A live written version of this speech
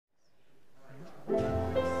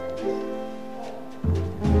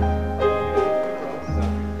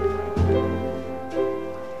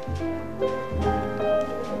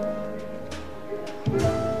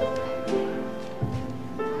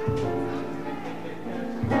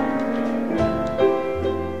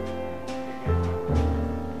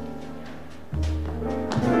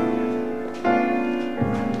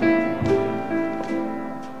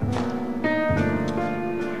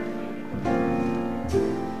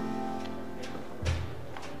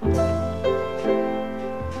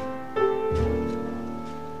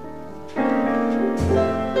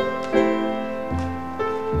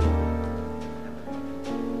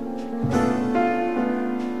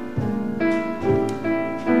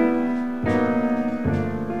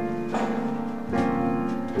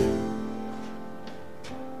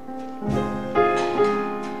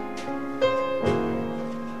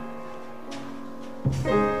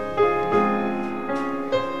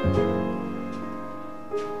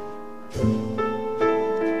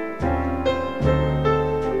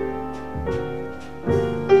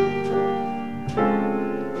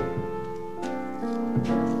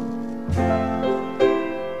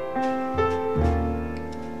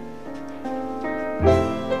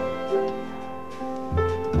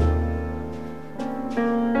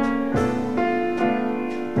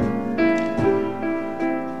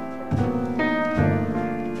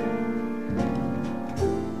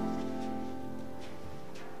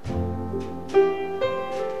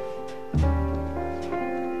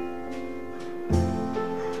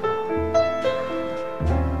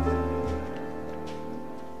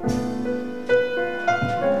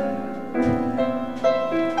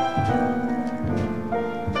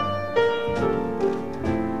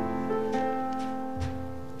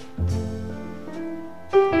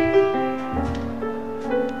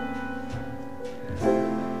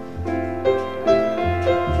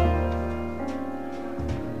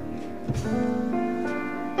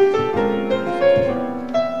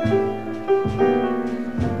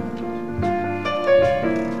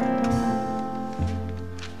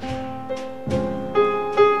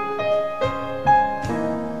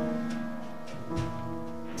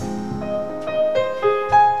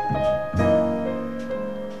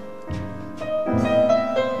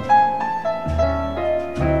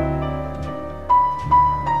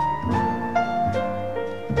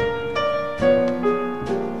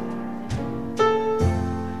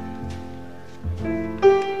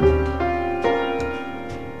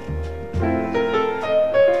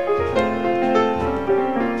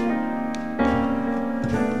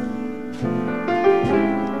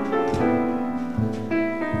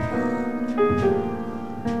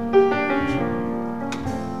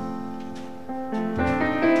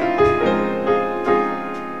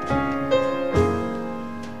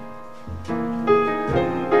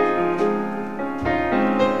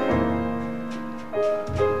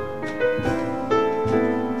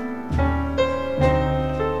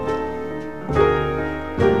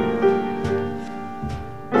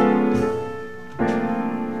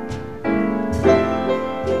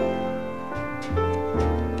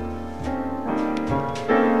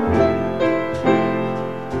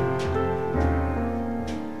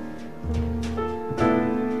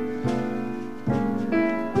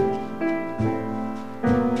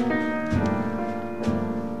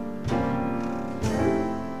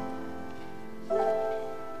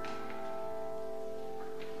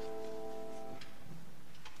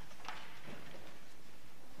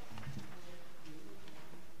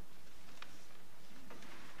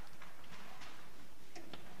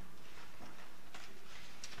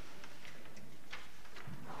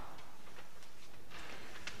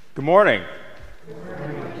Good morning.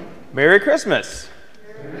 Merry Christmas.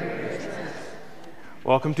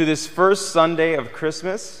 Welcome to this first Sunday of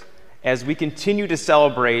Christmas as we continue to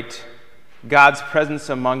celebrate God's presence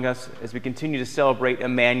among us, as we continue to celebrate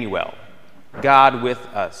Emmanuel, God with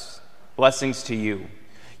us. Blessings to you.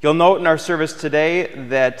 You'll note in our service today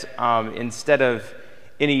that instead of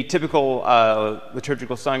any typical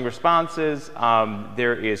liturgical song responses,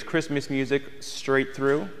 there is Christmas music straight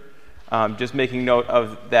through. Just making note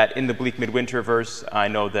of that in the bleak midwinter verse. I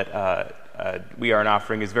know that We Are an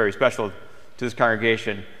Offering is very special to this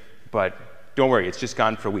congregation, but don't worry, it's just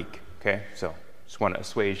gone for a week, okay? So just want to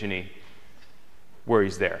assuage any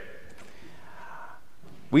worries there.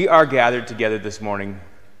 We are gathered together this morning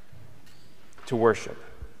to worship.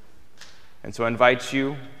 And so I invite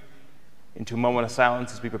you into a moment of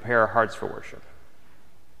silence as we prepare our hearts for worship.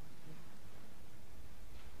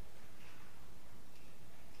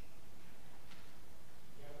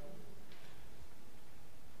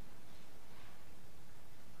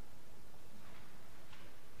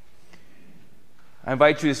 I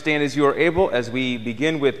invite you to stand as you are able as we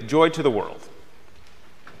begin with Joy to the World.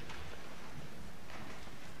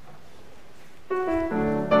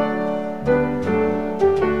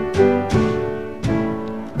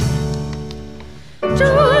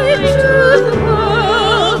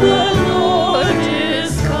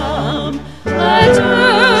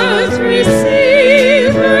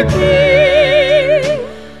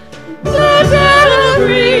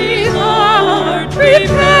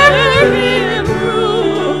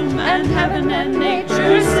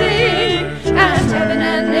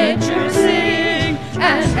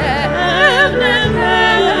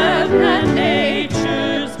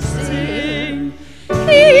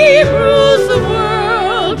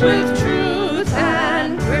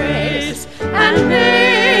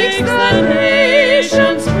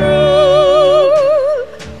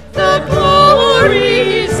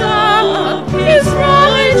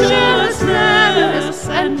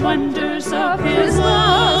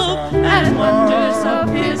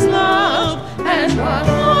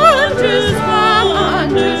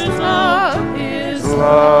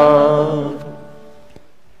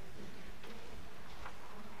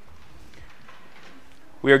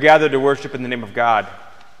 We are gathered to worship in the name of God,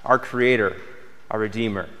 our Creator, our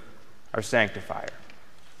Redeemer, our Sanctifier.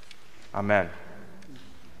 Amen.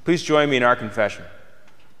 Please join me in our confession.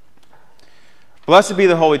 Blessed be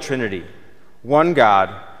the Holy Trinity, one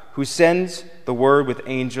God, who sends the Word with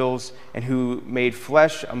angels and who made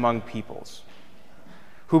flesh among peoples,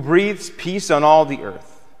 who breathes peace on all the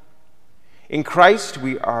earth. In Christ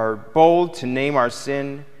we are bold to name our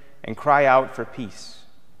sin and cry out for peace.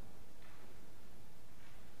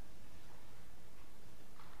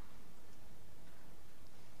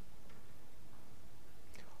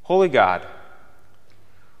 Holy God,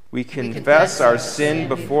 we confess our sin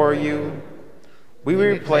before you. We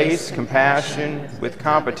replace compassion with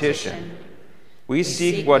competition. We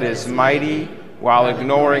seek what is mighty while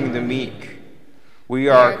ignoring the meek. We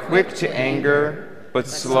are quick to anger, but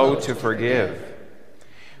slow to forgive.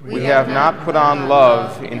 We have not put on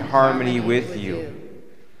love in harmony with you.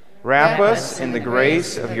 Wrap us in the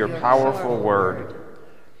grace of your powerful word.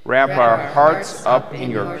 Wrap our hearts up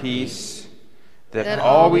in your peace, that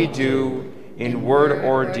all we do in word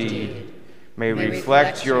or deed may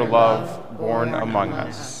reflect your love born among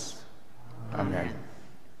us. Amen.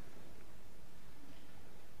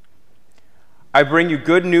 I bring you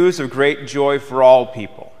good news of great joy for all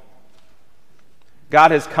people.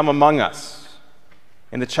 God has come among us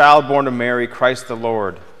in the child born of Mary, Christ the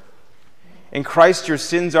Lord. In Christ your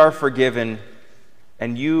sins are forgiven,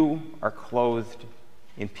 and you are clothed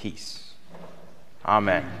in peace.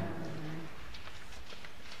 Amen.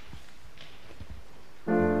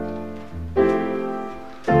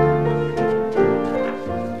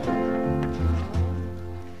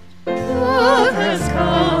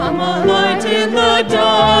 In the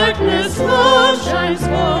darkness, love shines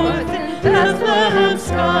forth in Bethlehem's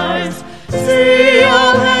skies. See,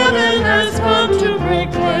 all heaven has come to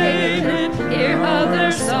proclaim it. Hear how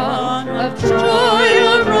their song of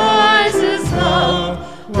joy arises.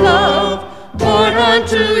 Love, love, born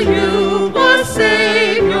unto you was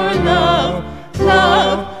Savior. Love,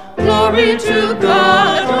 love, glory to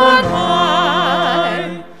God on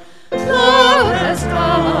high. Love has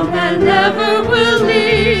come and never will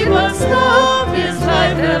leave us. Love is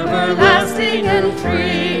life everlasting and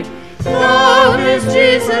free. Love is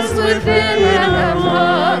Jesus within and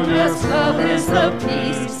among us. Love is the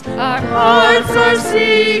peace our hearts are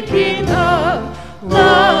seeking. Love,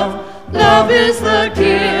 love, love is the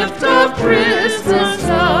gift of Christmas.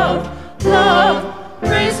 Love, love,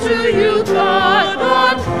 praise to you, God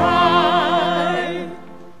on high.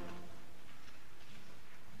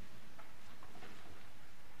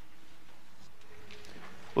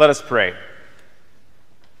 Let us pray.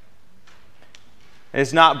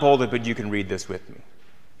 It's not bolded, but you can read this with me.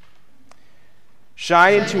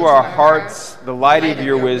 Shine into our hearts the light of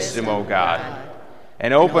your wisdom, O God,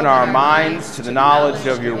 and open our minds to the knowledge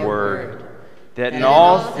of your word, that in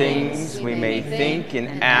all things we may think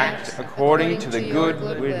and act according to the good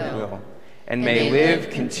will, and may live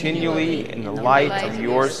continually in the light of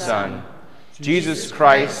your Son, Jesus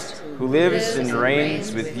Christ, who lives and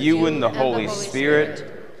reigns with you in the Holy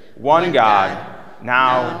Spirit, one God,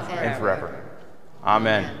 now and forever.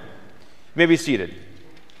 Amen. You may be seated.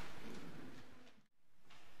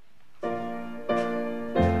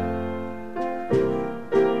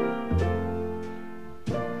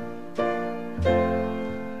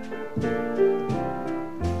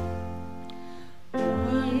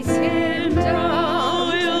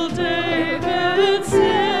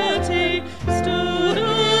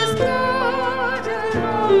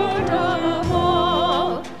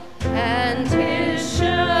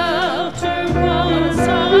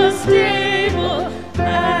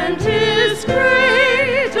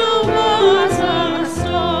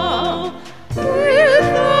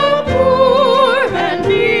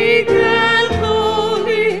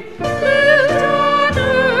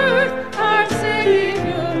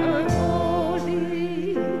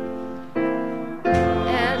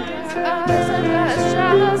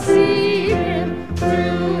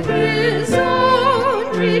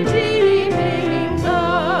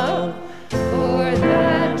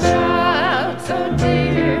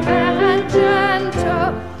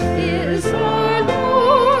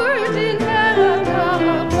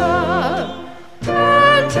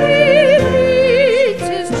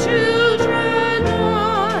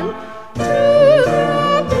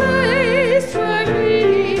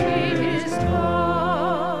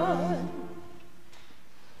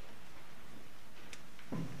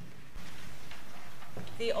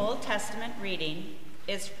 The Old Testament reading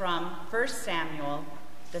is from 1 Samuel,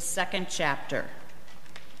 the 2nd chapter.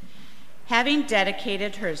 Having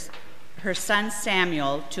dedicated her son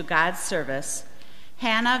Samuel to God's service,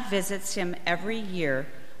 Hannah visits him every year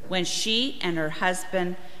when she and her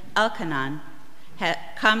husband Elkanah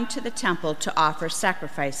come to the temple to offer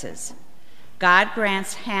sacrifices. God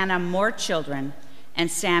grants Hannah more children,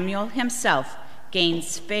 and Samuel himself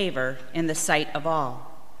gains favor in the sight of all.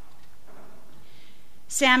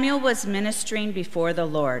 Samuel was ministering before the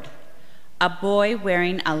Lord, a boy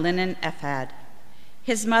wearing a linen ephod.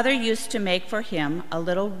 His mother used to make for him a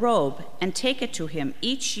little robe and take it to him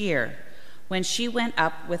each year when she went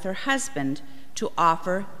up with her husband to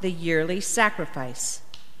offer the yearly sacrifice.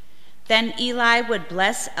 Then Eli would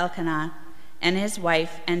bless Elkanah and his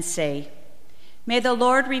wife and say, "May the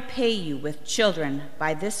Lord repay you with children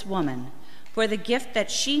by this woman for the gift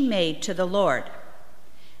that she made to the Lord."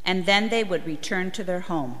 And then they would return to their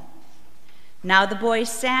home. Now the boy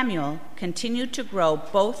Samuel continued to grow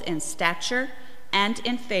both in stature and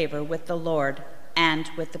in favor with the Lord and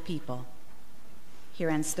with the people. Here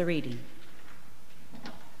ends the reading.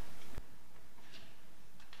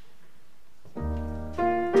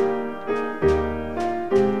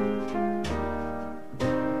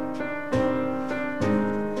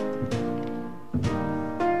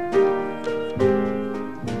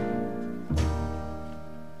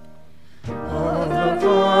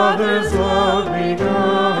 Father's love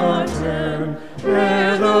begotten,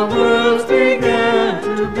 ere the worlds began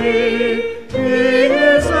to be. He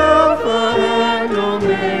is Alpha and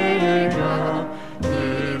Omega,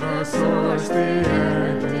 He the source, the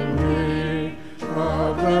end in me,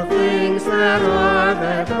 of the things that are,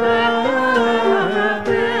 that have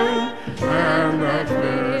been, and that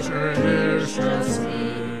future here shall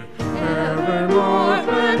see, evermore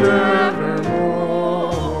and evermore.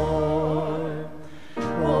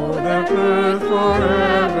 Oh, that earth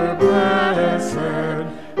forever blessed,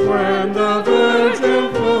 when the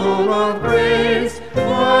Virgin full of grace,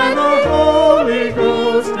 by the Holy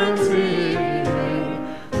Ghost conceiving,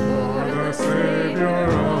 for the Savior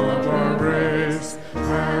of our race,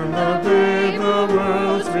 and the babe the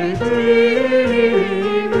world's Redeemer,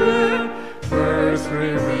 first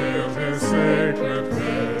revealed His sacred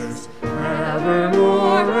face,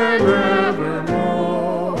 evermore and evermore.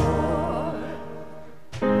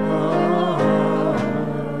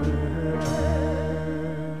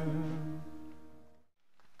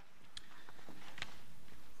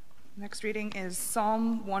 Next reading is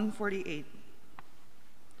Psalm 148.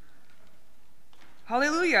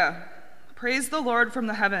 Hallelujah! Praise the Lord from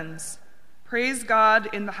the heavens. Praise God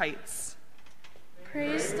in the heights.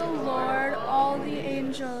 Praise the Lord, all the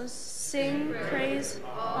angels. Sing praise,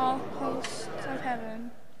 all hosts of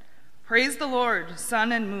heaven. Praise the Lord,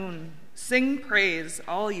 sun and moon. Sing praise,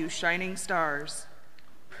 all you shining stars.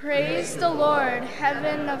 Praise the Lord,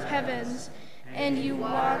 heaven of heavens, and you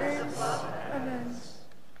waters of heavens.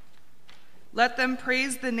 Let them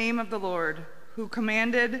praise the name of the Lord, who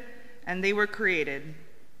commanded, and they were created.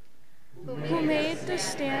 Who made the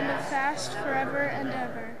stand fast forever and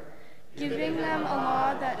ever, giving them a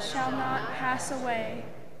law that shall not pass away.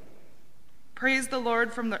 Praise the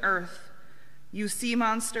Lord from the earth, you sea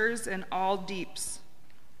monsters and all deeps.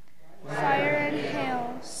 Fire and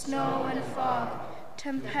hail, snow and fog,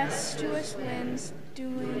 tempestuous winds,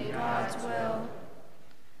 doing God's will.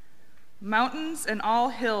 Mountains and all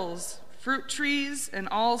hills, fruit trees and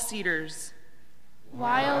all cedars.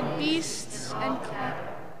 Wild beasts and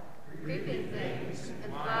creeping things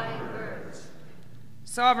and flying birds.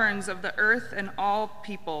 Sovereigns of the earth and all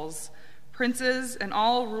peoples, princes and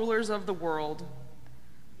all rulers of the world.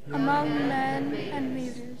 Among men and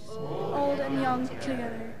maidens, old and young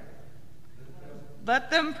together. Let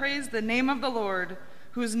them praise the name of the Lord,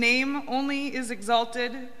 whose name only is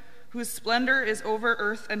exalted, whose splendor is over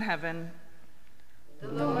earth and heaven. The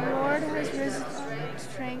Lord has risen up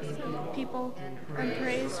strength of people and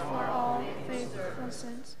praise for all faithful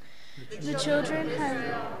sins. The children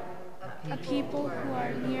have a people who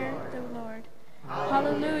are near the Lord.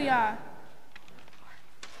 Hallelujah.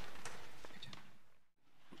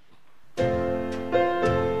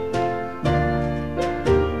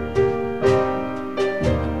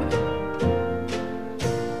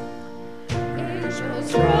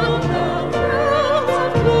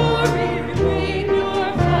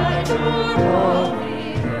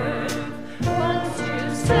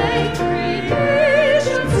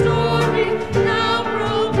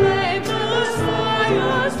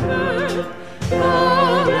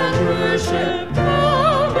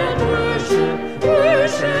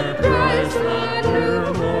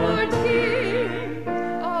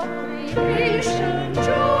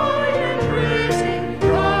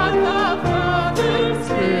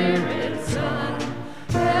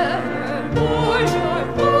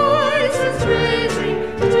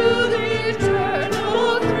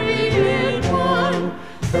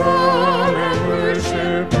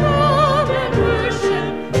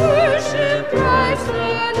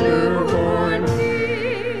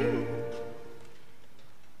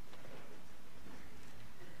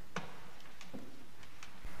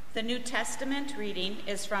 The New Testament reading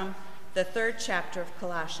is from the 3rd chapter of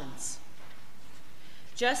Colossians.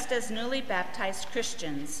 Just as newly baptized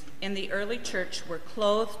Christians in the early church were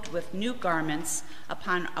clothed with new garments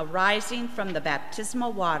upon arising from the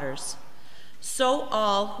baptismal waters, so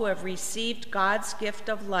all who have received God's gift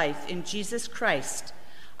of life in Jesus Christ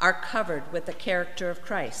are covered with the character of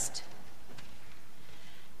Christ.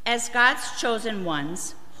 As God's chosen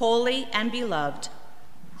ones, holy and beloved,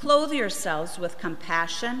 clothe yourselves with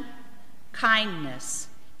compassion, kindness,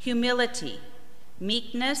 humility,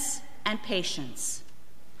 meekness, and patience.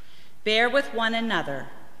 Bear with one another,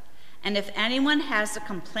 and if anyone has a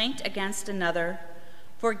complaint against another,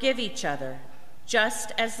 forgive each other,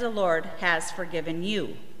 just as the Lord has forgiven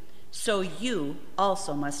you, so you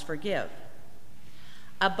also must forgive.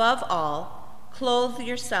 Above all, clothe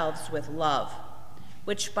yourselves with love,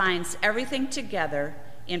 which binds everything together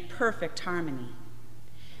in perfect harmony.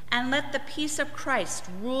 And let the peace of Christ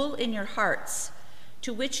rule in your hearts,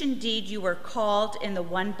 to which indeed you were called in the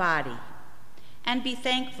one body. And be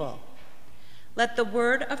thankful. Let the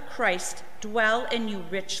word of Christ dwell in you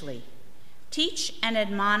richly. Teach and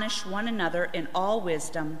admonish one another in all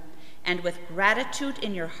wisdom, and with gratitude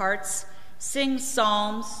in your hearts, sing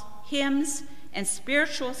psalms, hymns, and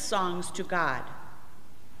spiritual songs to God.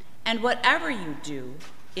 And whatever you do,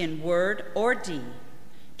 in word or deed,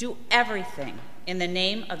 do everything in the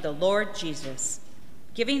name of the Lord Jesus,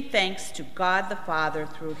 giving thanks to God the Father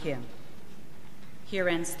through him. Here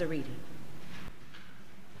ends the reading.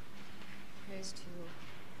 Praise to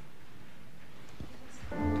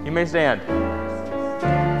you. You may stand.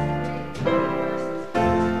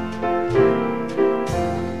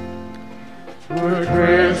 Good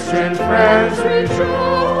Christian friends,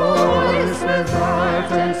 rejoice with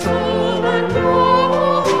heart and soul and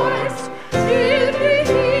voice. Give ye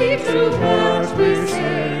heed to what we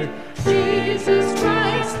say. Jesus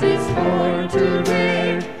Christ is born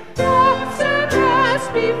today. Thoughts and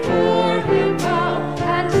rest before him bow,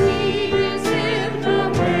 and he is in the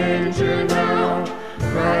manger now.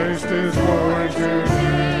 Christ is born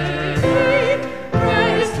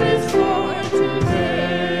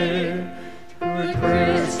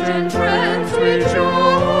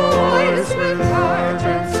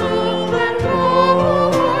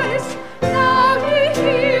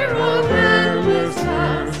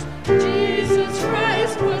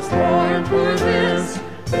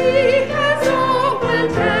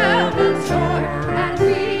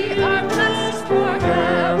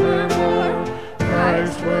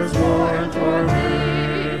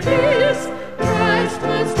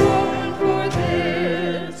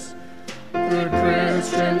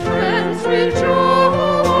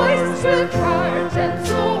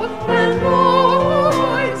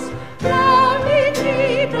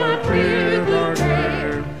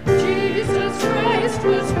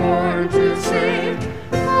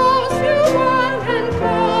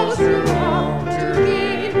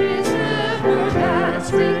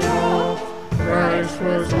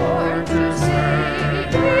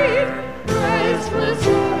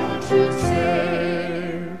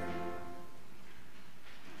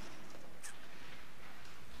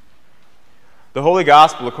The Holy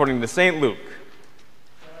Gospel according to St. Luke.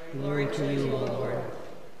 Glory to you, O Lord.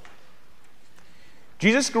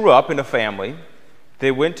 Jesus grew up in a family. They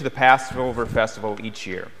went to the Passover festival each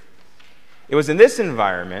year. It was in this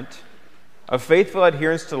environment of faithful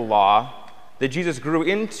adherence to the law that Jesus grew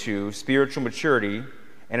into spiritual maturity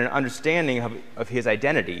and an understanding of his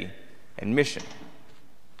identity and mission.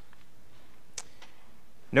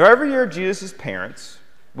 Now, every year, Jesus' parents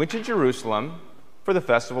went to Jerusalem for the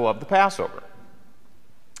festival of the Passover.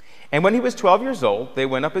 And when he was 12 years old, they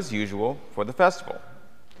went up as usual for the festival.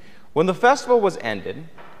 When the festival was ended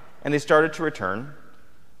and they started to return,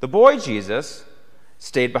 the boy Jesus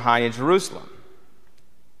stayed behind in Jerusalem.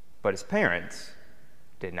 But his parents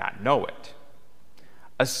did not know it.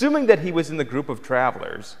 Assuming that he was in the group of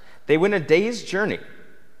travelers, they went a day's journey.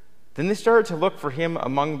 Then they started to look for him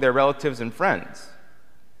among their relatives and friends.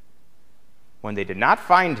 When they did not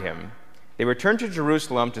find him, they returned to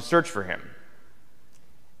Jerusalem to search for him.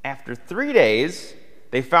 After 3 days,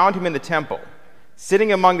 they found him in the temple,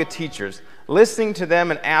 sitting among the teachers, listening to them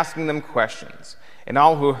and asking them questions. And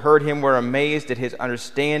all who heard him were amazed at his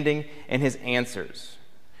understanding and his answers.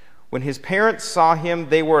 When his parents saw him,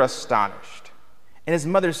 they were astonished. And his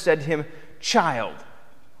mother said to him, "Child,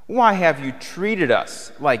 why have you treated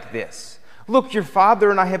us like this? Look, your father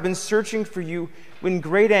and I have been searching for you in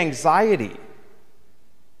great anxiety."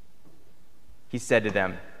 He said to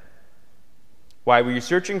them, "Why were you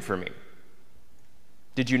searching for me?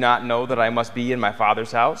 Did you not know that I must be in my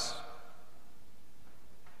Father's house?"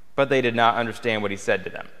 But they did not understand what he said to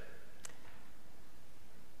them.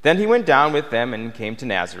 Then he went down with them and came to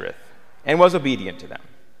Nazareth, and was obedient to them.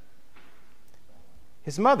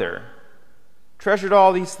 His mother treasured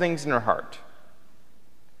all these things in her heart.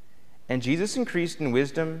 And Jesus increased in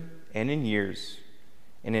wisdom and in years,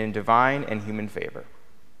 and in divine and human favor.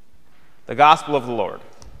 The Gospel of the Lord.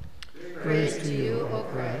 Praise to you, O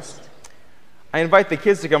Christ. I invite the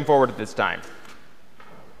kids to come forward at this time.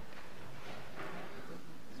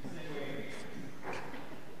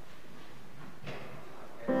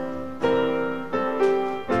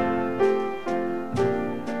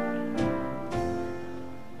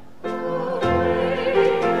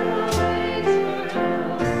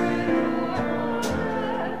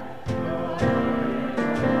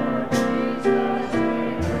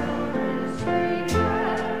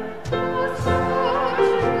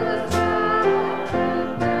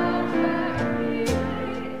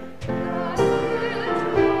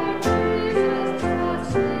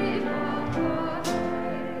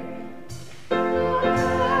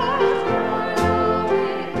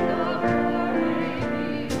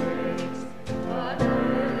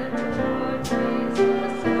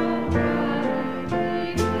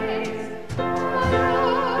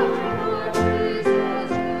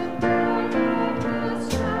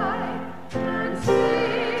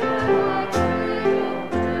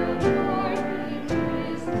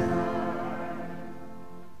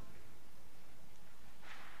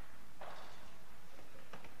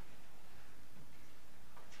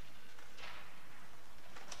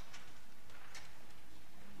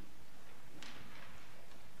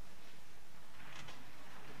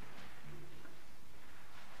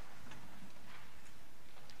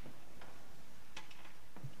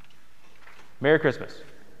 Merry Christmas.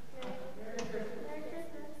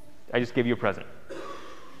 I just gave you a present.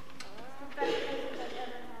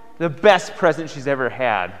 The best present she's ever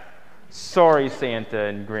had. Sorry, Santa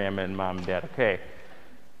and Grandma and Mom and Dad. Okay.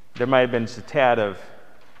 There might have been just a tad of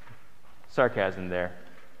sarcasm there.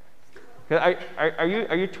 Are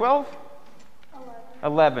you 12?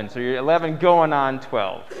 11. So you're 11 going on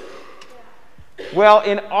 12. Well,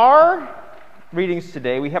 in our readings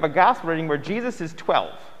today, we have a gospel reading where Jesus is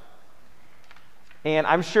 12. And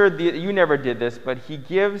I'm sure you never did this, but he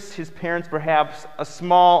gives his parents perhaps a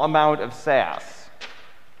small amount of sass.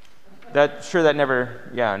 Absolutely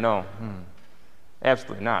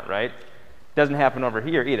not, right? Doesn't happen over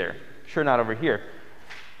here either. Sure not over here.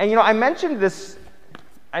 And I mentioned this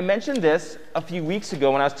a few weeks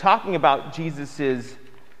ago when I was talking about Jesus'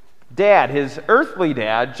 dad, his earthly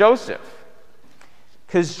dad, Joseph.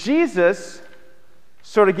 Because Jesus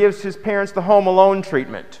sort of gives his parents the Home Alone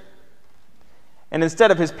treatment. And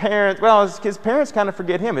instead of his parents kind of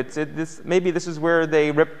forget him. Maybe this is where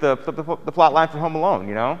they rip the plot line from Home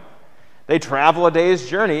Alone, They travel a day's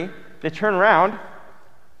journey. They turn around.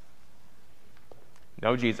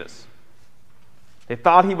 No Jesus. They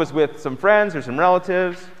thought he was with some friends or some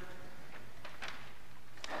relatives.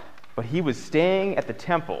 But he was staying at the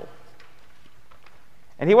temple.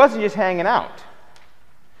 And he wasn't just hanging out.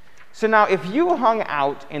 So now, if you hung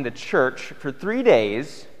out in the church for 3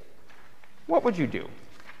 days, what would you do?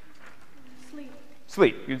 Sleep.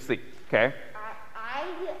 Sleep. You'd sleep. Okay.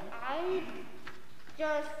 I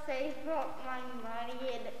just save up my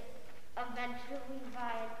money and eventually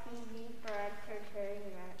buy a TV for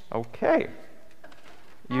entertainment. Okay.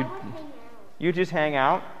 I would hang out. You just hang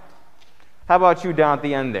out? How about you down at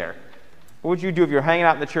the end there? What would you do if you're hanging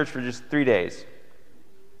out in the church for just 3 days?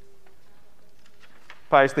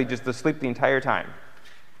 Probably sleep the entire time.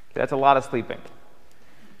 That's a lot of sleeping.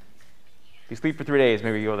 If you sleep for 3 days,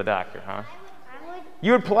 maybe you go to the doctor, huh?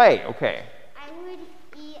 You would play, okay. I would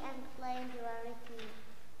eat and play and do everything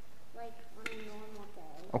like on a normal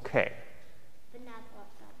day. Okay. But not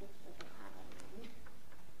obviously don't have any.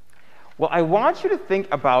 Well, I want you to think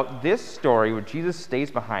about this story where Jesus stays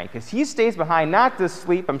behind. Because he stays behind not to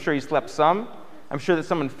sleep. I'm sure he slept some. I'm sure that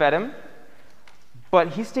someone fed him. But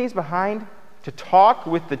he stays behind to talk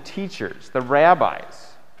with the teachers, the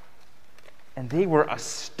rabbis. And they were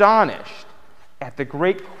astonished at the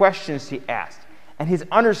great questions he asked and his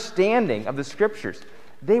understanding of the scriptures.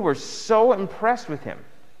 They were so impressed with him.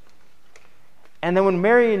 And then when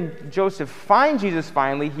Mary and Joseph find Jesus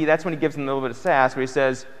finally, that's when he gives them a little bit of sass, where he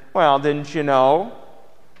says, well, didn't you know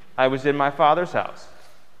I was in my Father's house?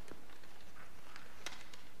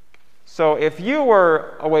 So if you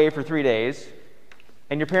were away for 3 days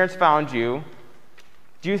and your parents found you,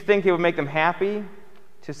 do you think it would make them happy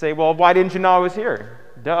to say, well, why didn't you know I was here?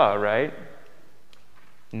 Duh, right?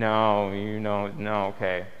 No,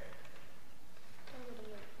 okay.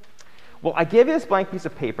 Well, I gave you this blank piece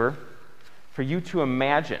of paper for you to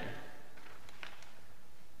imagine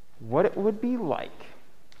what it would be like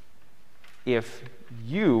if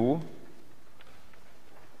you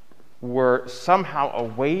were somehow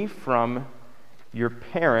away from your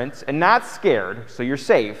parents and not scared, so you're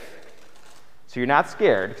safe. So you're not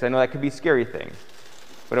scared, because I know that could be a scary thing.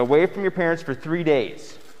 But away from your parents for 3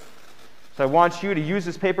 days. So I want you to use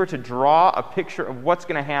this paper to draw a picture of what's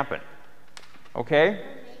going to happen. Okay?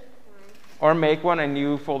 Or make one, and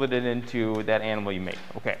you folded it into that animal you made.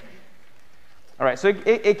 Okay. All right, so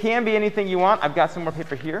it can be anything you want. I've got some more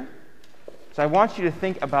paper here. So I want you to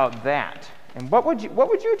think about that. And what would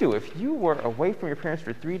you do if you were away from your parents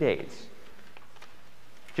for 3 days?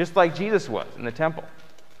 Just like Jesus was in the temple.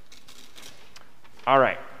 All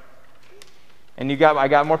right. And I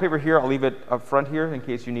got more paper here. I'll leave it up front here in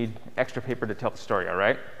case you need extra paper to tell the story, all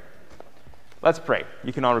right? Let's pray.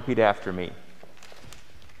 You can all repeat after me.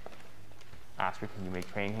 Oscar, can you make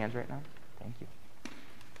praying hands right now? Thank you.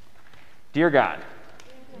 Dear God,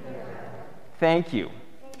 thank you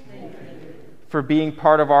for being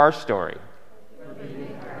part of our story.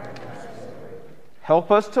 Help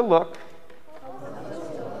us to look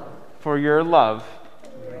for your love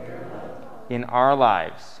in our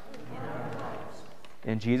lives.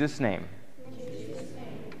 In Jesus' name.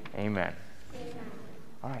 Amen.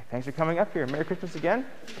 All right, thanks for coming up here. Merry Christmas again.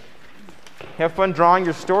 Have fun drawing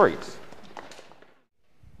your stories.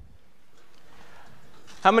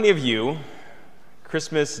 How many of you,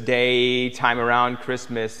 Christmas Day, time around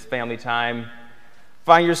Christmas, family time,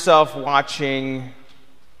 find yourself watching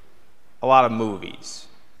a lot of movies?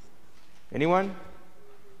 Anyone?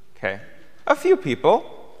 Okay. A few people.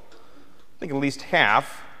 I think at least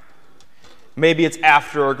half. Maybe it's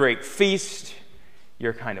after a great feast.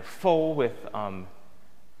 You're kind of full with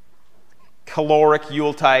caloric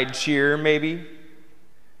Yuletide cheer, maybe.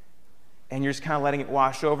 And you're just kind of letting it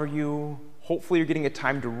wash over you. Hopefully you're getting a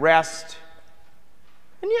time to rest.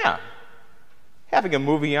 And yeah, having a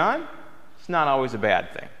movie on, it's not always a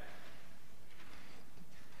bad thing.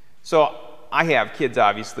 So I have kids,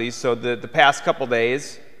 obviously, so the past couple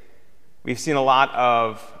days, we've seen a lot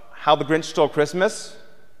of How the Grinch Stole Christmas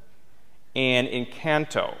and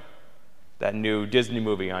Encanto, that new Disney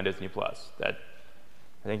movie on Disney+. That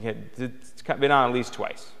I think it's been on at least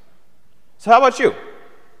twice. So how about you?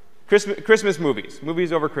 Christmas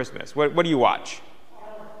movies over Christmas. What do you watch?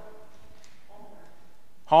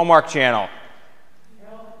 Hallmark Channel.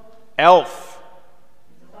 Elf.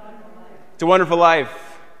 It's a Wonderful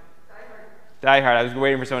Life. Die Hard. I was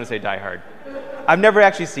waiting for someone to say Die Hard. I've never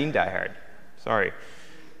actually seen Die Hard. Sorry.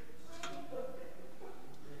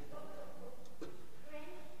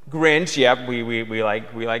 Grinch. Yep, we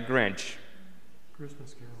like Grinch.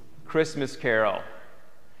 Christmas Carol.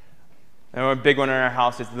 And a big one in our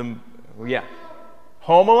house is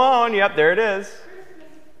Home Alone. Yep, there it is.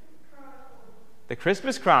 The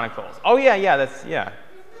Christmas Chronicles. Oh yeah. That's. Yeah,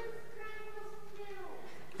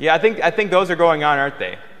 I think those are going on, aren't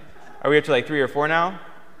they? Are we up to like 3 or 4 now?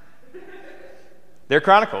 They're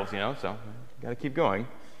Chronicles, so got to keep going.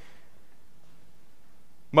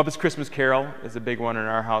 Muppets Christmas Carol is a big one in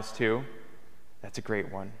our house too. That's a great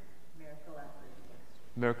one.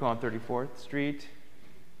 Miracle on 34th Street.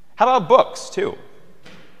 How about books, too?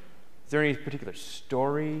 Is there any particular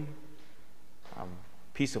story,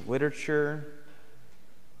 piece of literature?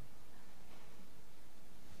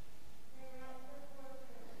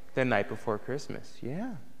 The Night Before Christmas.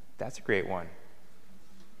 Yeah, that's a great one.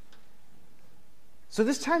 So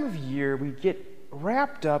this time of year, we get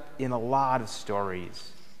wrapped up in a lot of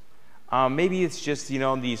stories. Maybe it's just,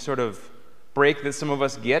 the sort of break that some of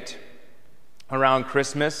us get around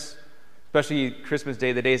Christmas, especially Christmas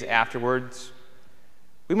Day, the days afterwards.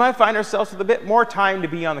 We might find ourselves with a bit more time to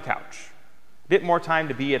be on the couch, a bit more time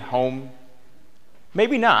to be at home.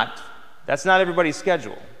 Maybe not. That's not everybody's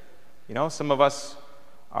schedule. Some of us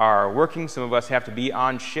are working, some of us have to be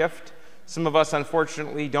on shift, some of us,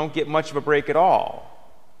 unfortunately, don't get much of a break at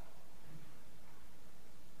all.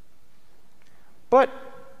 But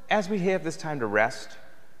as we have this time to rest,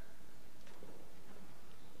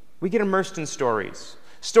 we get immersed in stories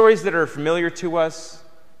that are familiar to us,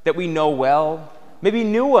 that we know well, maybe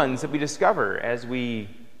new ones that we discover as we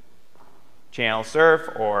channel surf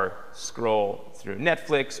or scroll through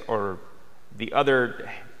Netflix or the other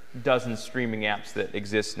dozen streaming apps that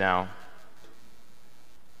exist now.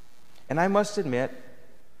 And I must admit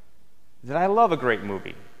that I love a great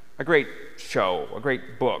movie, a great show, a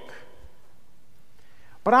great book.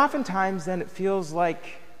 But oftentimes then it feels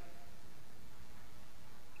like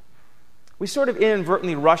we sort of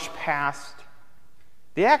inadvertently rush past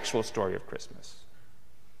the actual story of Christmas.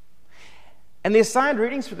 And the assigned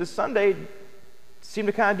readings for this Sunday seem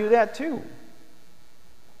to kind of do that too.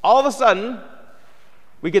 All of a sudden,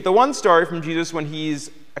 we get the one story from Jesus when he's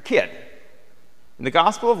a kid. In the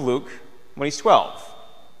Gospel of Luke, when he's 12.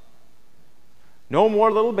 No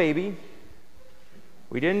more little baby.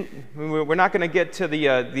 We're not going to get to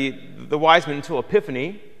the wise men until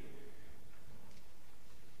Epiphany.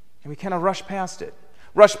 And we kind of rush past it.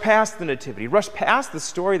 Rush past the Nativity. Rush past the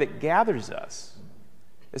story that gathers us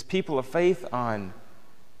as people of faith on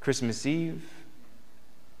Christmas Eve,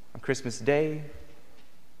 on Christmas Day,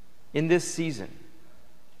 in this season.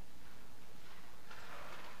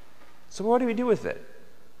 So what do we do with it?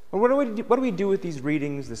 What do we do with these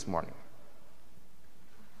readings this morning?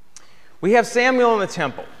 We have Samuel in the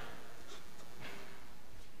temple.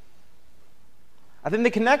 I think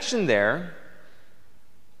the connection there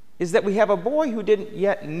is that we have a boy who didn't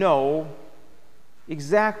yet know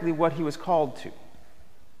exactly what he was called to.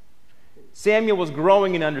 Samuel was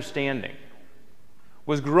growing in understanding,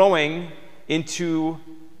 was growing into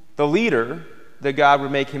the leader that God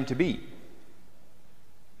would make him to be.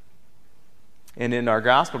 And in our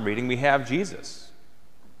gospel reading, we have Jesus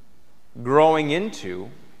growing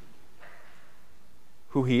into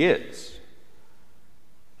who he is.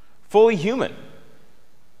 Fully human.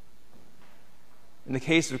 In the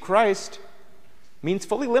case of Christ, means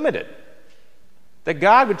fully limited. That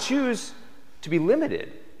God would choose to be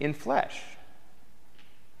limited in flesh.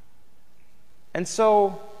 And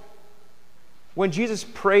so, when Jesus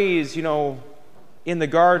prays, in the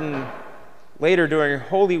garden later during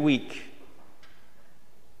Holy Week,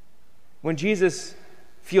 when Jesus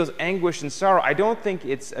feels anguish and sorrow, I don't think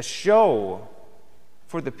it's a show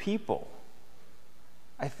for the people.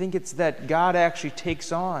 I think it's that God actually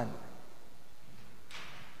takes on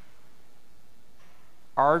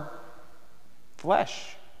our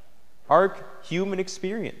flesh, our human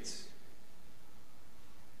experience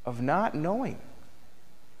of not knowing,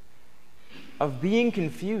 of being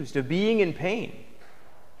confused, of being in pain.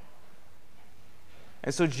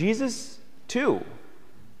 And so Jesus, too,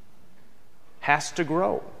 has to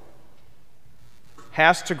grow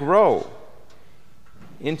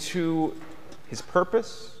into his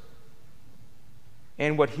purpose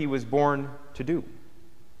and what he was born to do.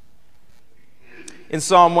 In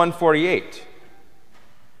Psalm 148,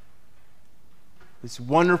 this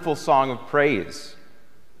wonderful song of praise,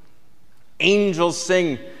 angels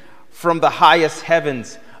sing from the highest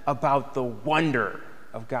heavens about the wonder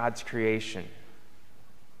of God's creation.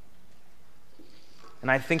 And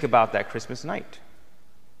I think about that Christmas night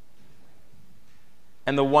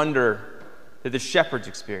and the wonder that the shepherds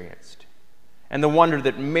experienced and the wonder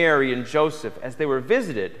that Mary and Joseph, as they were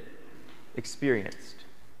visited, experienced.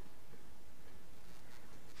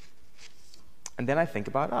 And then I think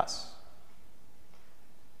about us.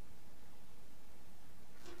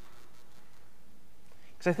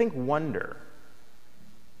 Because I think wonder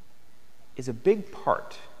is a big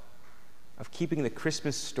part of keeping the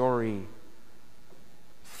Christmas story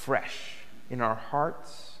fresh in our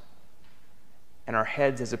hearts and our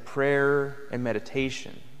heads as a prayer and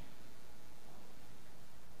meditation.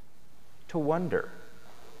 To wonder.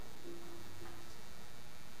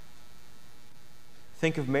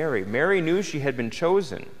 Think of Mary. Mary knew she had been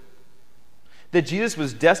chosen that Jesus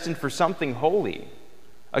was destined for something holy,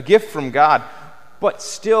 a gift from God. But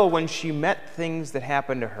still, when she met things that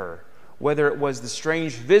happened to her, whether it was the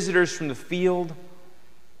strange visitors from the field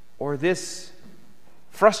or this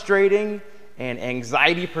frustrating and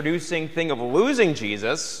anxiety-producing thing of losing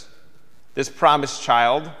Jesus, this promised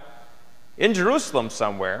child, in Jerusalem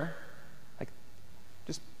somewhere,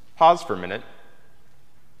 just pause for a minute.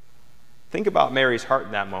 Think about Mary's heart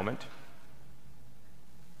in that moment.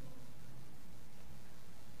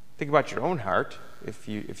 Think about your own heart if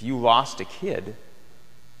you lost a kid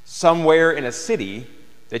somewhere in a city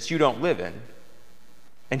that you don't live in,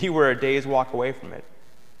 and you were a day's walk away from it.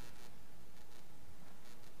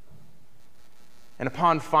 And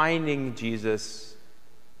upon finding Jesus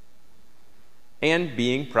and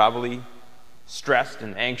being probably stressed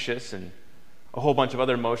and anxious and a whole bunch of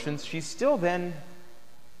other emotions, she still then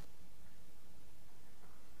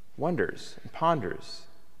wonders and ponders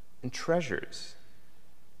and treasures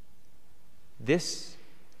this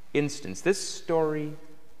instance, this story,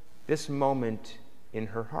 this moment in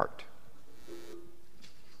her heart.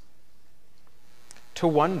 To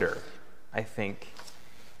wonder, I think,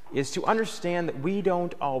 is to understand that we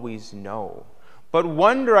don't always know. But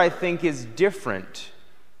wonder, I think, is different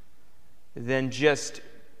than just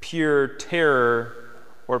pure terror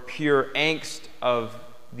or pure angst of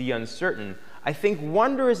the uncertain. I think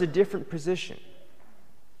wonder is a different position.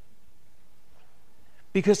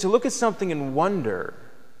 Because to look at something and wonder,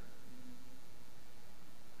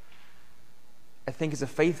 I think, is a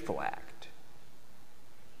faithful act.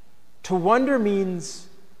 To wonder means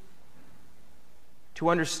to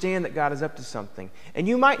understand that God is up to something. And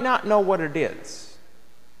you might not know what it is.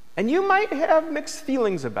 And you might have mixed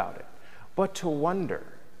feelings about it. But to wonder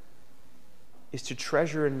is to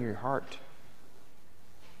treasure in your heart,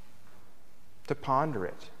 to ponder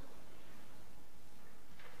it,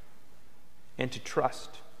 and to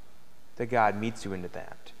trust that God meets you into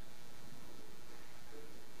that.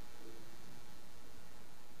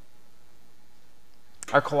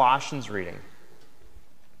 Our Colossians reading.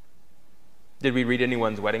 Did we read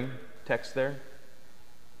anyone's wedding text there?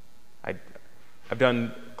 I've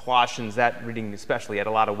done Colossians, that reading especially, at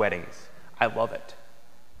a lot of weddings. I love it.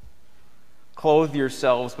 Clothe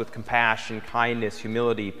yourselves with compassion, kindness,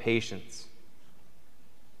 humility, patience.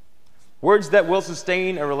 Words that will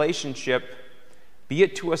sustain a relationship, be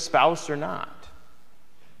it to a spouse or not.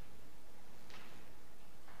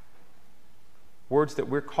 Words that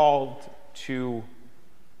we're called to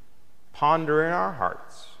ponder in our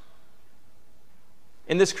hearts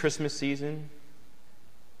in this Christmas season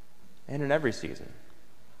and in every season.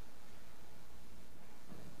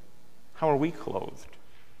 How are we clothed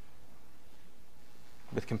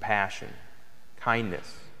with compassion,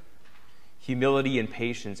 kindness, humility, and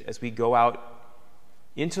patience as we go out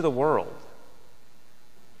into the world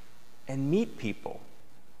and meet people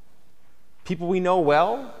we know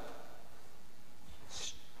well,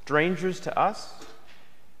 strangers to us,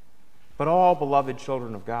 but all beloved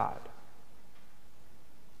children of God?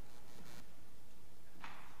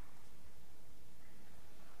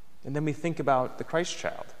 And then we think about the Christ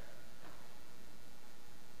child.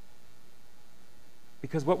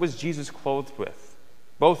 Because what was Jesus clothed with?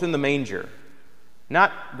 Both in the manger.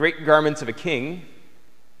 Not great garments of a king,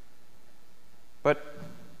 but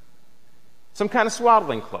some kind of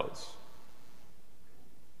swaddling clothes.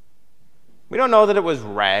 We don't know that it was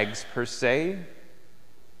rags per se.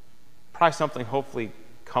 Probably something hopefully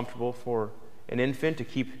comfortable for an infant, to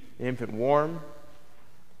keep an infant warm,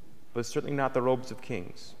 but certainly not the robes of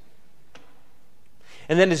kings.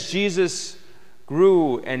 And then as Jesus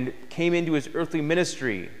grew and came into his earthly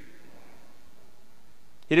ministry,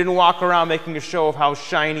 he didn't walk around making a show of how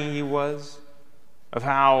shiny he was, of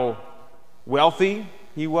how wealthy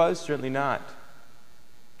he was, certainly not.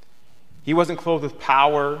 He wasn't clothed with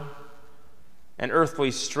power and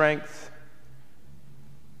earthly strength,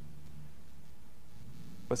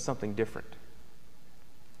 but something different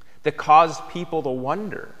that caused people to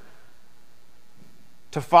wonder,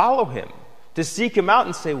 to follow him, to seek him out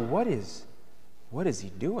and say, what is he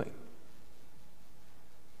doing?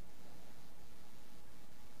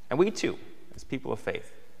 And we too, as people of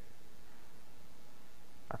faith,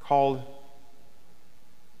 are called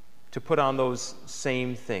to put on those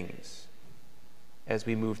same things as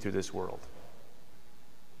we move through this world.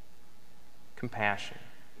 Compassion,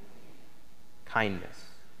 kindness,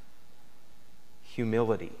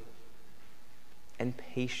 humility, and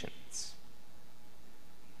patience.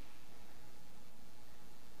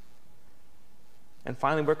 And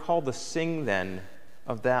finally, we're called to sing then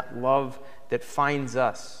of that love that finds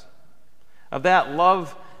us, of that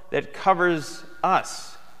love that covers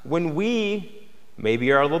us when we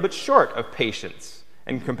maybe are a little bit short of patience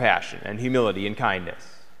and compassion and humility and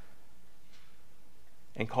kindness,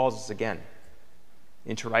 and calls us again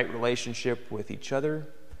into right relationship with each other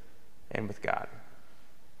and with God.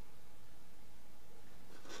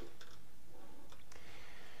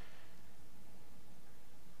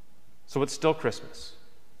 So it's still Christmas.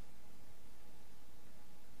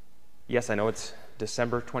 Yes, I know it's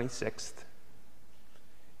December 26th.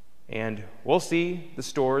 And we'll see the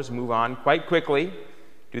stores move on quite quickly,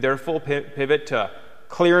 do their full pivot to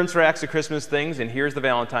clearance racks of Christmas things, and here's the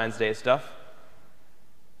Valentine's Day stuff.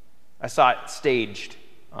 I saw it staged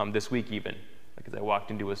this week even, like as I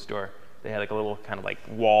walked into a store. They had like a little kind of like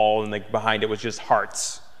wall, and like behind it was just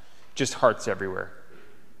hearts everywhere.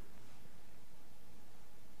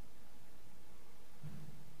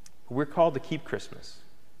 We're called to keep Christmas,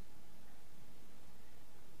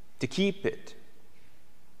 to keep it,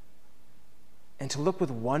 and to look with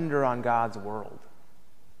wonder on God's world.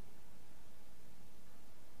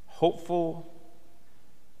 Hopeful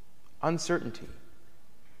uncertainty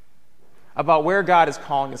about where God is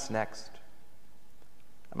calling us next,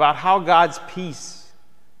 about how God's peace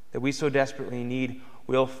that we so desperately need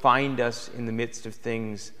will find us in the midst of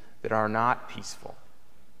things that are not peaceful.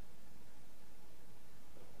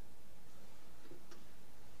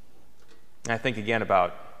 And I think again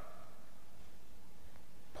about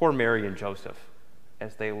poor Mary and Joseph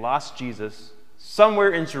as they lost Jesus somewhere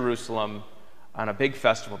in Jerusalem on a big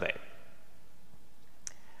festival day.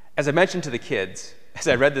 As I mentioned to the kids, as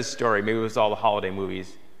I read this story, maybe it was all the holiday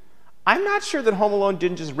movies, I'm not sure that Home Alone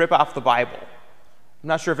didn't just rip off the Bible. I'm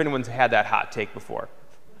not sure if anyone's had that hot take before.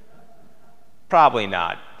 Probably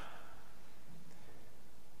not.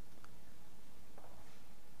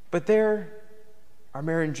 But there are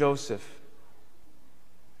Mary and Joseph,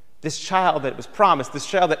 this child that was promised, this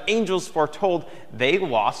child that angels foretold, they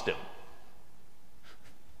lost him.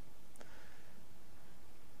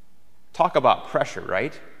 Talk about pressure,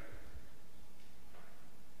 right?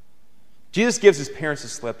 Jesus gives his parents a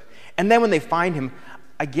slip, and then when they find him,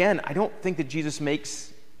 again, I don't think that Jesus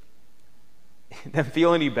makes them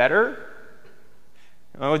feel any better.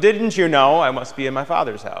 Oh, didn't you know I must be in my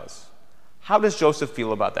Father's house? How does Joseph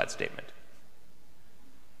feel about that statement?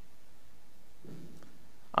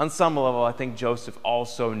 On some level, I think Joseph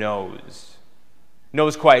also knows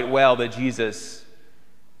quite well that Jesus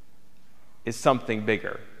is something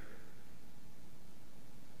bigger.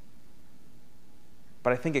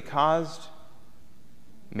 But I think it caused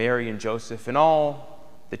Mary and Joseph and all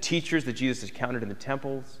the teachers that Jesus encountered in the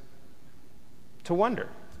temples to wonder,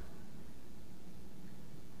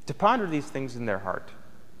 to ponder these things in their heart.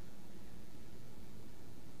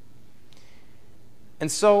 And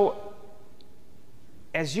so,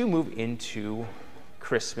 as you move into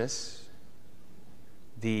Christmas,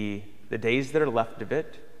 the days that are left of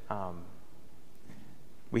it,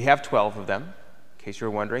 we have 12 of them. In case you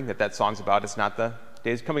were wondering that song's about, it's not the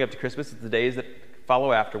days coming up to Christmas, it's the days that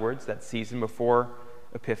follow afterwards, that season before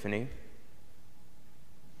Epiphany.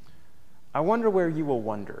 I wonder where you will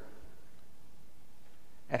wonder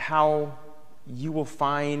at how you will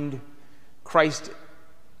find Christ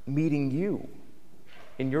meeting you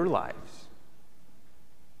in your lives.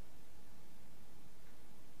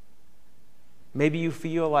 Maybe you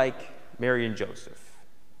feel like Mary and Joseph,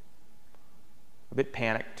 a bit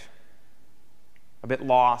panicked, a bit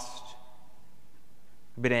lost,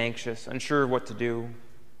 a bit anxious, unsure of what to do.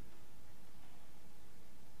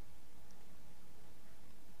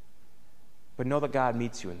 But know that God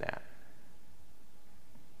meets you in that.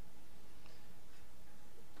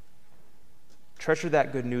 Treasure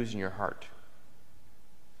that good news in your heart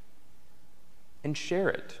and share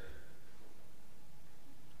it.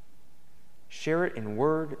 Share it in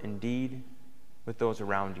word and deed with those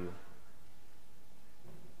around you.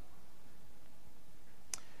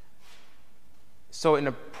 So in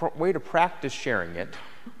a way to practice sharing it,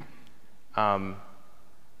 I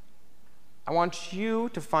want you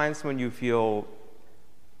to find someone you feel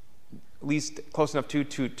at least close enough to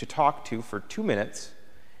talk to for 2 minutes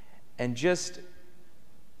and just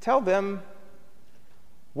tell them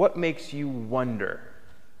what makes you wonder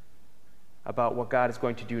about what God is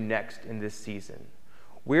going to do next in this season.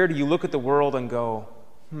 Where do you look at the world and go,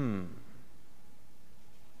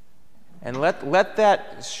 And let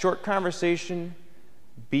that short conversation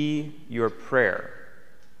be your prayer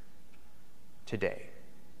today.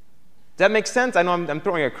 Does that make sense? I know I'm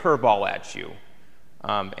throwing a curveball at you.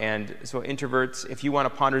 And so introverts, if you want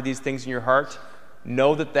to ponder these things in your heart,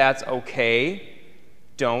 know that that's okay.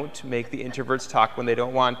 Don't make the introverts talk when they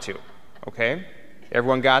don't want to, okay?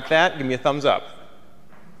 Everyone got that? Give me a thumbs up.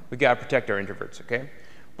 We got to protect our introverts, okay?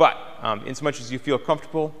 But in so much as you feel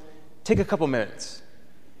comfortable, take a couple minutes.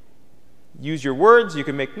 Use your words. You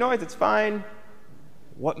can make noise. It's fine.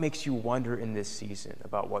 What makes you wonder in this season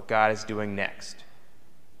about what God is doing next?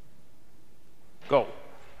 Go.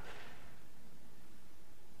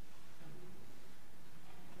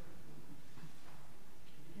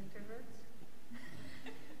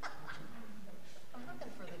 I'm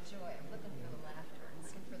looking for the joy. I'm looking for the laughter. I'm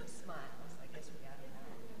looking for the smiles. I guess we got it now.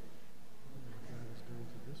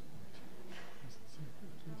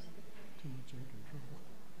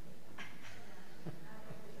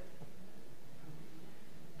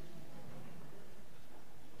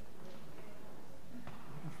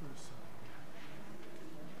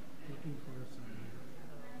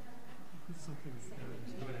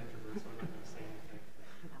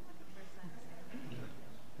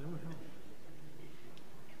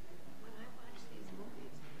 When I watch these movies,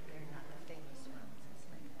 they're not the famous ones. It's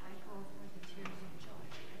like I go for the tears of joy.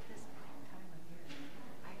 At this time of year,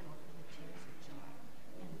 I go for the tears of joy.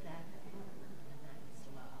 And that is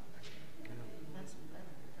love. That's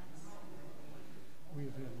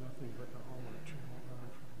We've had nothing but the Hallmark Channel on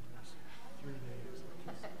for the last 3 days.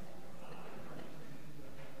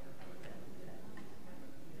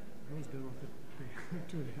 I was done with it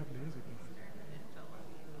 2.5 days ago. I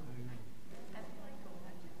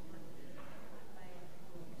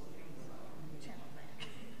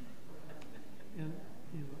know. And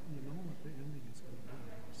you know what the ending is going to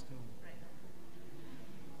be still.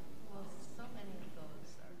 well, so many of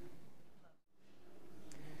those are.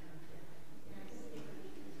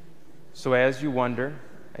 So as you wonder,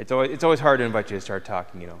 it's always hard to invite you to start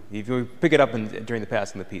talking, If you pick it up during the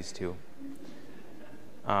passing of the peace, too.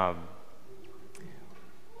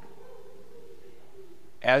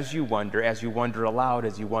 As you wonder aloud,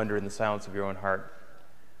 as you wonder in the silence of your own heart,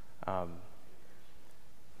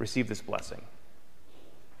 receive this blessing.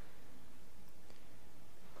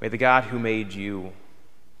 May the God who made you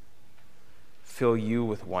fill you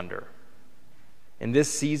with wonder in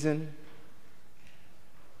this season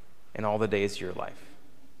and all the days of your life.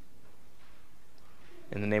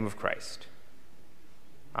 In the name of Christ,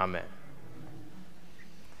 amen.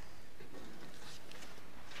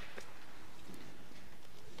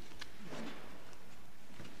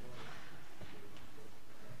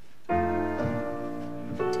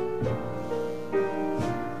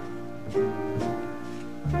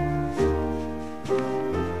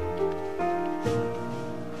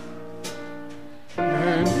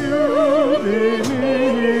 And you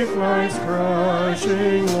beneath life's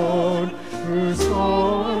crushing load, whose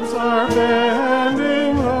foes are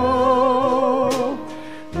bending low,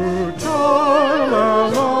 who toil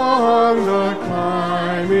along the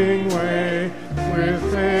climbing way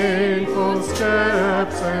with painful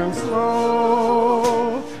steps and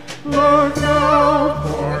slow. Look out,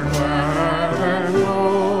 for glad and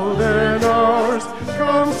golden hours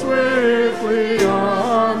come swiftly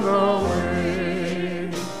on the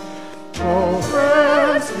way. Oh,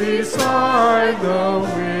 rest beside the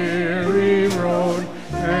weary road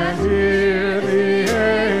and hear the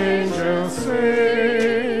angels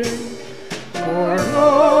sing. For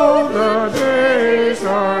lo, the days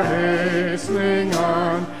are hastening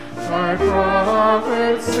on, thy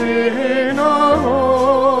prophets sing alone.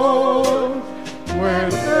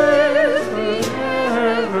 When faithful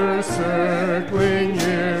ever-circling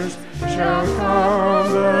years shall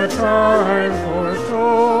come the time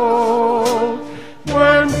foretold,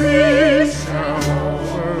 when peace shall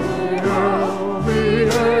overwhelm the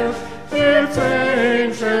earth, its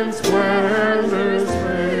ancient splendors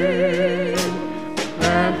fade,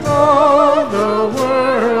 and all the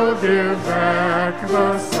world give back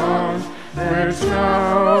the song which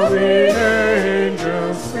now the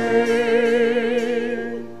angels sing.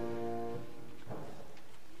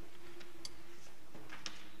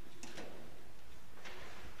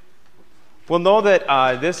 We'll know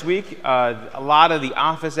that this week a lot of the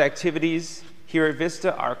office activities here at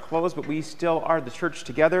Vista are closed, but we still are the church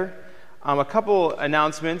together. A couple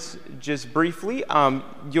announcements just briefly.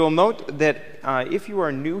 You'll note that if you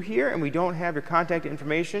are new here and we don't have your contact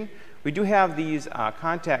information, we do have these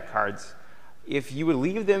contact cards. If you would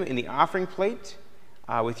leave them in the offering plate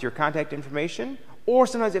with your contact information, or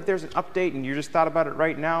sometimes if there's an update and you just thought about it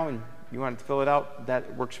right now and you want to fill it out,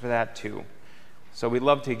 that works for that too. So we'd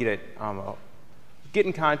love to get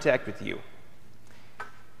in contact with you.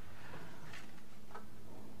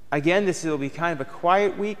 Again, this will be kind of a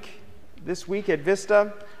quiet week this week at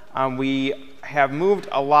Vista. We have moved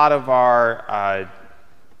a lot of our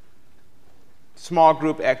small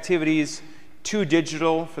group activities to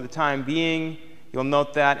digital for the time being. You'll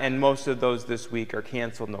note that, and most of those this week are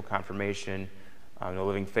canceled, no confirmation. no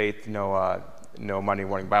Living Faith, no Monday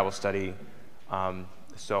morning Bible study.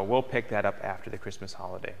 So we'll pick that up after the Christmas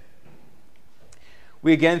holiday.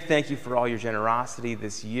 We again thank you for all your generosity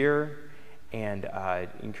this year, and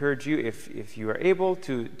encourage you, if you are able,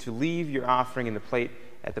 to leave your offering in the plate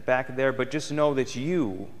at the back of there, but just know that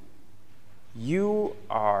you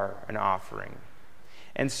are an offering.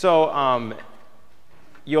 And so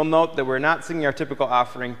you'll note that we're not singing our typical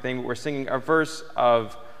offering thing, but we're singing a verse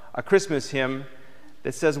of a Christmas hymn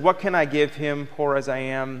that says, "What can I give him, poor as I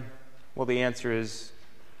am?" Well, the answer is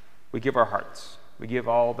we give our hearts. We give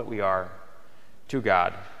all that we are to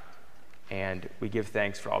God, and we give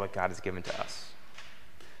thanks for all that God has given to us.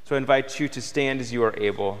 So I invite you to stand as you are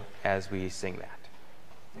able as we sing that.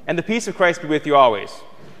 And the peace of Christ be with you always.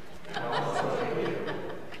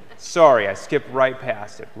 Sorry, I skipped right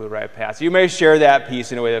past it, blew right past it. You may share that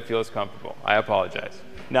peace in a way that feels comfortable. I apologize.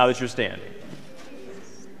 Now that you're standing.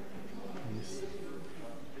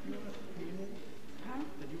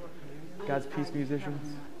 God's peace,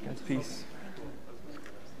 musicians. God's peace.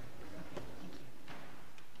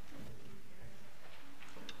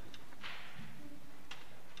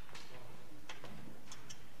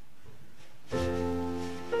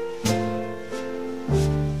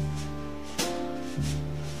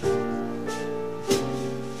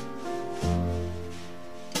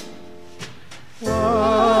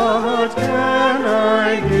 What can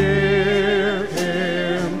I give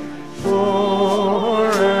him, poor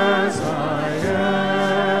as I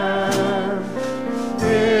am?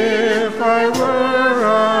 If I were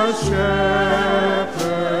a shepherd,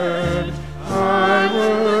 I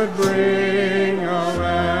would bring a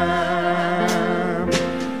lamb.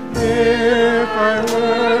 If I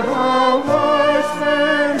were a wise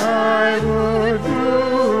man, I would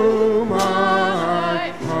do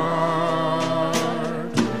my part.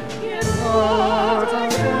 What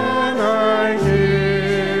can I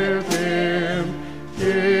give him?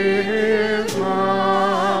 Give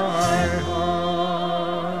my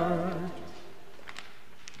heart.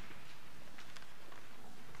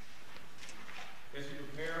 As you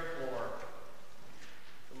prepare for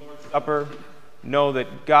the Lord's Supper, know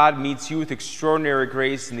that God meets you with extraordinary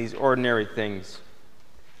grace in these ordinary things.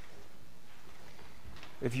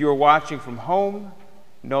 If you are watching from home,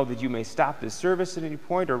 know that you may stop this service at any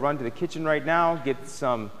point or run to the kitchen right now, get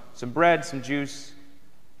some bread, some juice,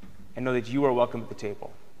 and know that you are welcome at the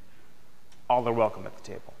table. All are welcome at the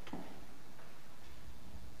table.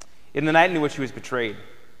 In the night in which he was betrayed,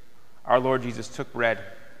 our Lord Jesus took bread,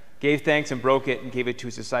 gave thanks and broke it, and gave it to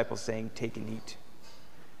his disciples, saying, "Take and eat.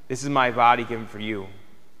 This is my body given for you.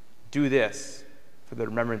 Do this for the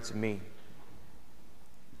remembrance of me."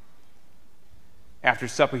 After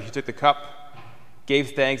supper, he took the cup,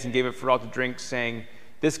 gave thanks, and gave it for all to drink, saying,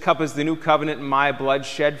 "This cup is the new covenant in my blood,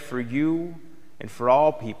 shed for you and for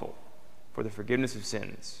all people for the forgiveness of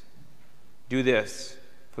sins. Do this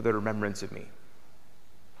for the remembrance of me."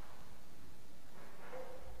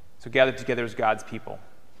 So gathered together as God's people,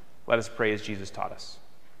 let us pray as Jesus taught us.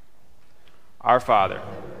 Our Father,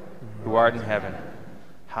 who art in heaven,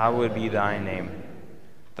 hallowed be thy name.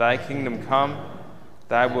 Thy kingdom come,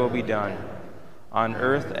 thy will be done, on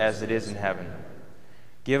earth as it is in heaven.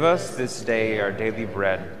 Give us this day our daily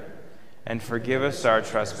bread, and forgive us our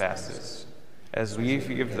trespasses, as we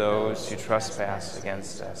forgive those who trespass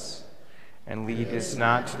against us. And lead us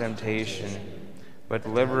not to temptation, but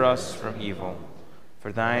deliver us from evil.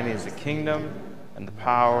 For thine is the kingdom, and the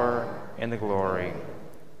power, and the glory,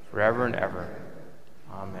 forever and ever.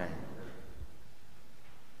 Amen.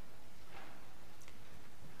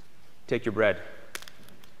 Take your bread.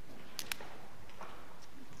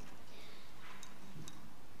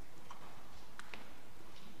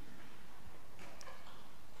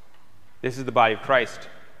 This is the body of Christ,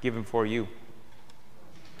 given for you.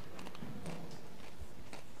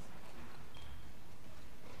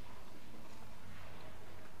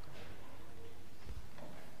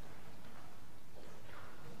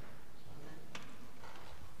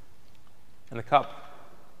 And the cup.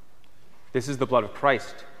 This is the blood of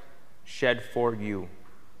Christ, shed for you.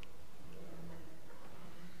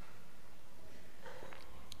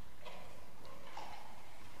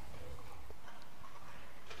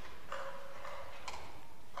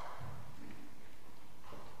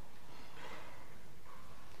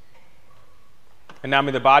 And now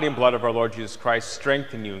may the body and blood of our Lord Jesus Christ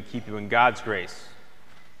strengthen you and keep you in God's grace,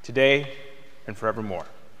 today and forevermore.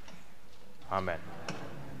 Amen.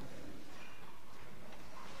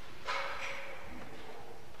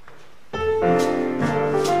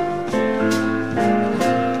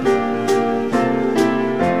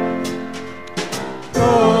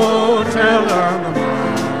 Go tell on the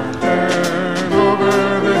mountain of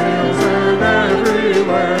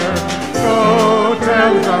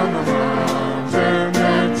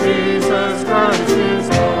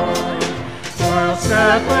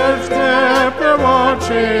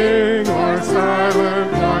watching or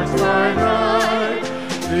silent watch by night.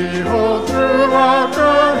 Behold, throughout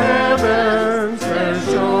the heavens there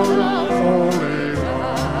shone a holy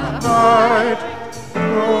light.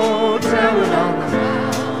 Oh, tell it on the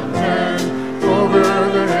mountain, over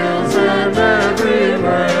the hills and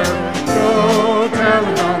everywhere. Oh, tell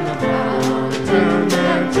it on the mountain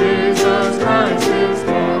that Jesus Christ is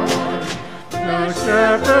born. The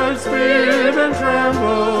shepherds feared and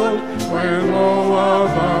trembled when low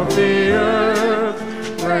above the earth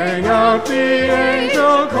rang out the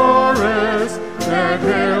angel chorus that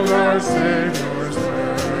hailed our Savior's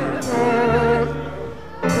birth.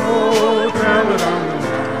 Oh, tell it on the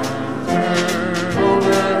mountain,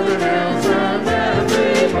 over the hills and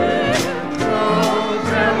everywhere. Oh,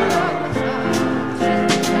 tell it on the mountain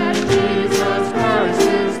that Jesus Christ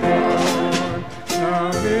is born.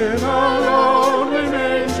 Down in a lonely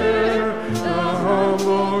manger, the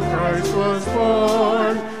humble Christ was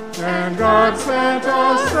born, and God sent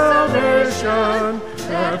us salvation,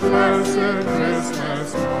 that blessed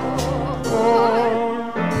Christmas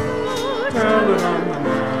morn. Tell it on the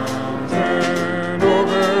mountain,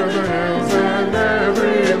 over the hills and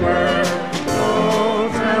everywhere. Oh,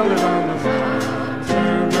 tell it on the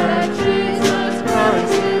mountain that Jesus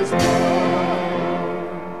Christ is born.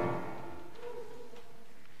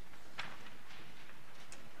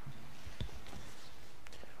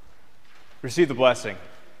 Receive the blessing.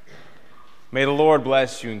 May the Lord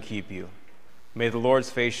bless you and keep you. May the Lord's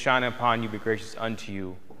face shine upon you, be gracious unto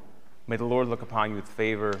you. May the Lord look upon you with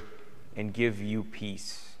favor and give you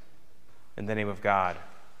peace. In the name of God,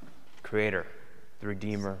 the Creator, the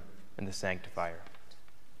Redeemer, and the Sanctifier.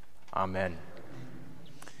 Amen.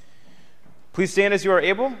 Please stand as you are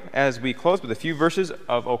able as we close with a few verses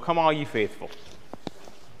of O Come All Ye Faithful.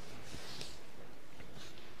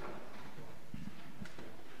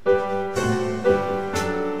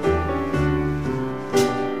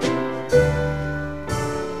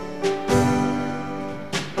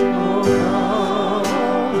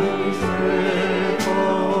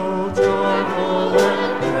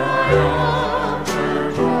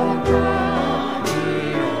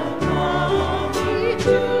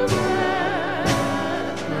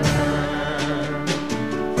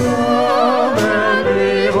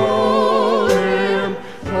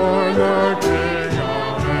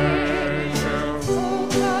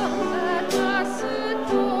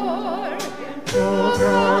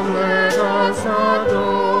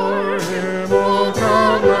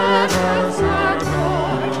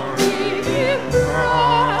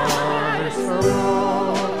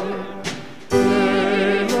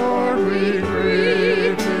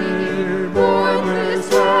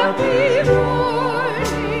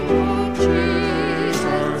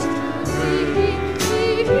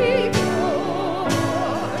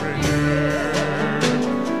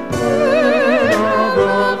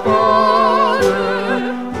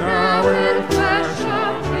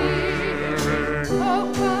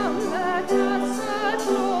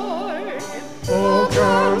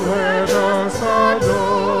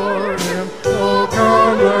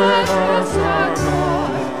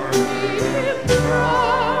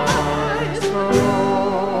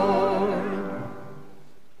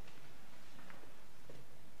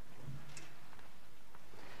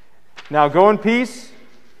 Now go in peace,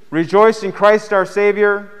 rejoice in Christ our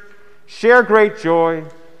Savior, share great joy,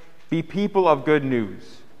 be people of good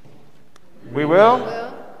news. We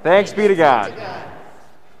will? Thanks be to God.